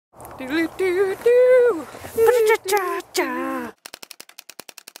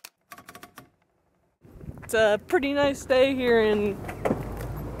It's a pretty nice day here in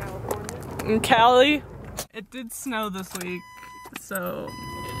Cali. It did snow this week, so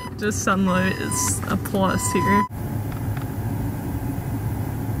just sunlight is a plus here.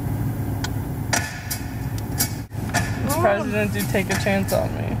 This president did take a chance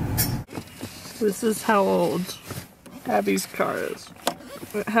on me. This is how old Abby's car is.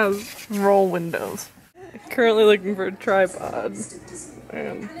 It has roll windows. Currently looking for a tripod,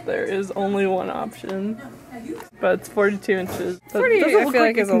 and there is only one option, but it's 42 inches. 40, I feel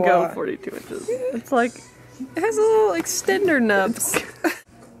like it's a go lot. 42 inches. It's like, It has a little extender nubs.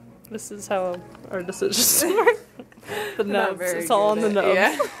 this is how our decisions are. The nubs, very it's all on the good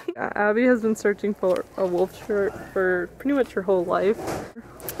nubs. at- Abby has been searching for a wolf shirt for pretty much her whole life.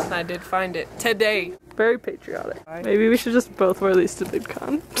 I did find it today. Very patriotic. Maybe we should just both wear these to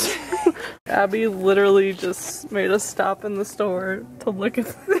VidCon. Abby literally just made us stop in the store to look at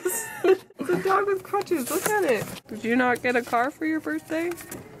this. It's a dog with crutches. Look at it. Did you not get a car for your birthday?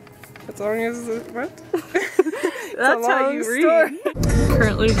 As long as what? That's how you read.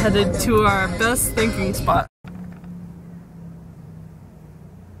 Currently headed to our best thinking spot.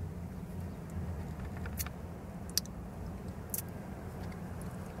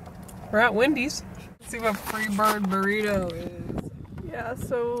 We're at Wendy's. Let's see what Freebird Burrito is. Yeah,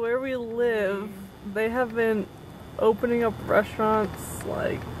 so where we live, they have been opening up restaurants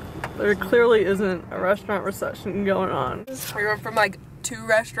like there clearly isn't a restaurant recession going on. We went from like 2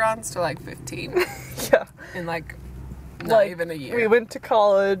 restaurants to like 15 Yeah. in like not even a year. We went to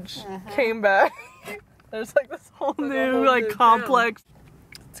college, came back. There's like this whole new whole like new complex.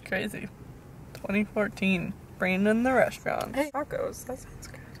 It's crazy. 2014, bringing in the restaurant. Hey, tacos. That sounds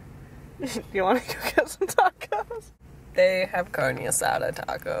good. Do you want to go get some tacos? They have carne asada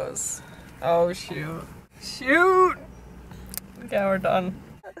tacos. Oh shoot. Shoot! Yeah, we're done.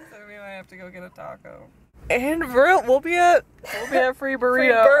 So we might have to go get a taco. And we'll be at Free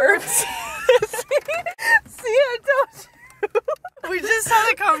Burrito. Birds. See, I told you. We just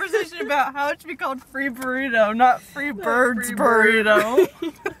had a conversation about how it should be called Free Burrito, not Free Birds Free Burrito.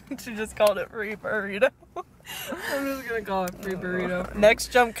 She just called it Free Burrito. I'm just gonna call it Free Burrito.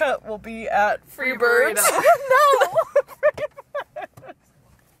 Next jump cut will be at Free Free Birds. Burrito. No!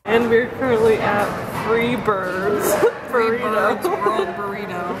 And we're currently at Free Birds Free Birds Burrito. World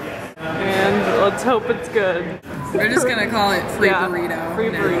Burrito. And let's hope it's good. We're just gonna call it Free Yeah, Burrito. Free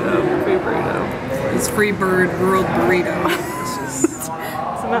now. Burrito. Free Burrito. It's Free Bird World Burrito. It's just It's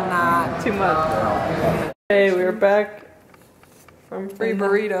not too much. Hey, we're back from Free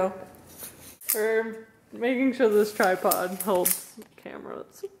Burrito. We're making sure this tripod holds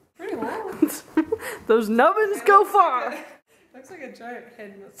cameras. Pretty long. Those nubbins go far! Looks like a giant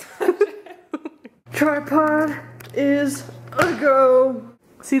head massage. Tripod is a go!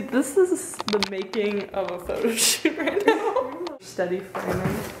 See, this is the making of a photo shoot right now. Steady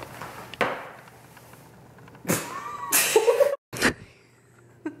framing.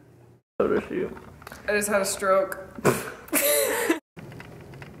 Photo shoot. I just had a stroke.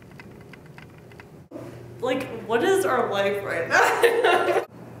 Like, what is our life right now?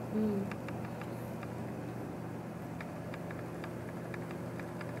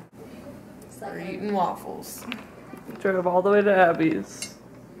 We're eating waffles. Drove all the way to Abby's,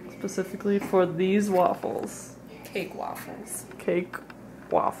 specifically for these waffles. Cake waffles. Cake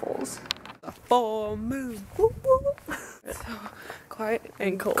waffles. A full moon. Woo woo. So quiet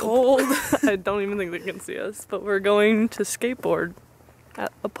And cold. I don't even think they can see us, but we're going to skateboard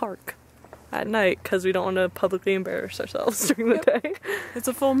at a park at night because we don't want to publicly embarrass ourselves during the day. It's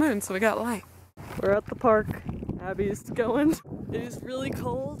a full moon, so we got light. We're at the park. Abby's going. It is really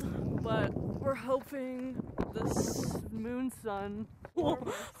cold, but we're hoping this moon sun will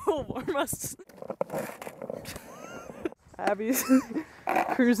warm us. Abby's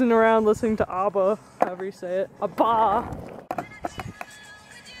cruising around listening to Abba, however you say it. Abba!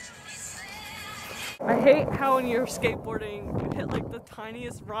 I hate how when you're skateboarding, you hit like the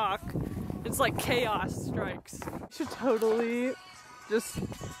tiniest rock. It's like chaos strikes. I should totally just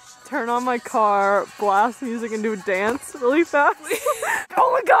turn on my car, blast music, and do a dance really fast.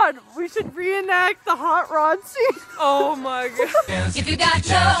 Oh my god, we should reenact the hot rod scene. Oh my god. If you got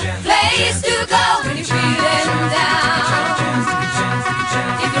no place to go when you're feeling down,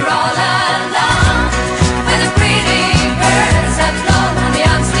 if you're all alone, when the pretty birds have flown and the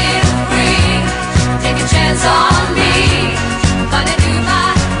I'm still free, take a chance on me. Gonna do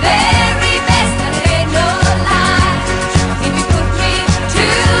my very best and it ain't no lie. If you put me to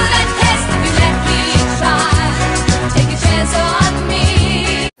the test, if you let me try, take a chance on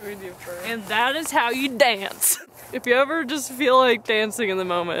me. We do That is how you dance. If you ever just feel like dancing in the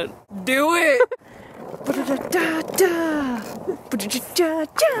moment, do it.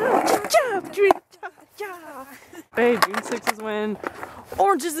 Babe, June 6th is when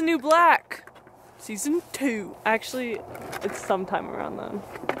Orange is the New Black Season 2. Actually, it's sometime around then.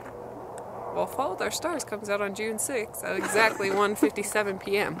 Well, Fall with Our Stars comes out on June 6th at exactly 1:57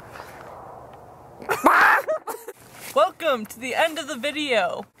 p.m. Welcome to the end of the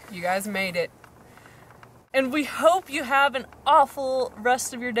video. You guys made it. And we hope you have an awful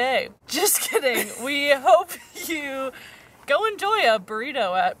rest of your day. Just kidding. We hope you go enjoy a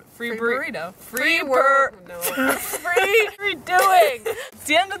burrito at Free Burrito. Free doing. It's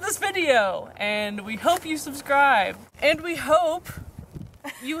the end of this video, and we hope you subscribe. And we hope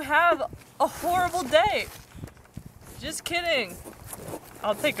you have a horrible day. Just kidding.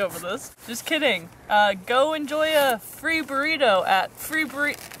 I'll take over this. Just kidding. Go enjoy a free burrito at Free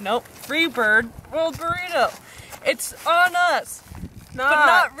Bird World Burrito. It's on us. But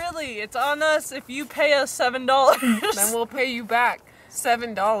not really. It's on us if you pay us $7. Then we'll pay you back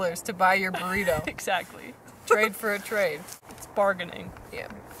 $7 to buy your burrito. Exactly. Trade for a trade. It's bargaining. Yeah.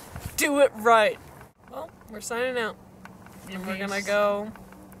 Do it right. Well, we're signing out. And we're gonna go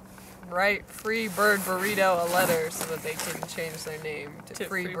write Free Bird Burrito a letter so that they can change their name to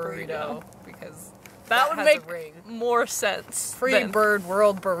Free Burrito, because that would has make a ring. more sense. Free Bird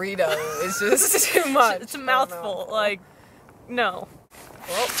World Burrito is just too much. It's a mouthful. Like, no.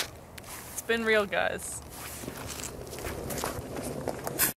 Well, it's been real, guys.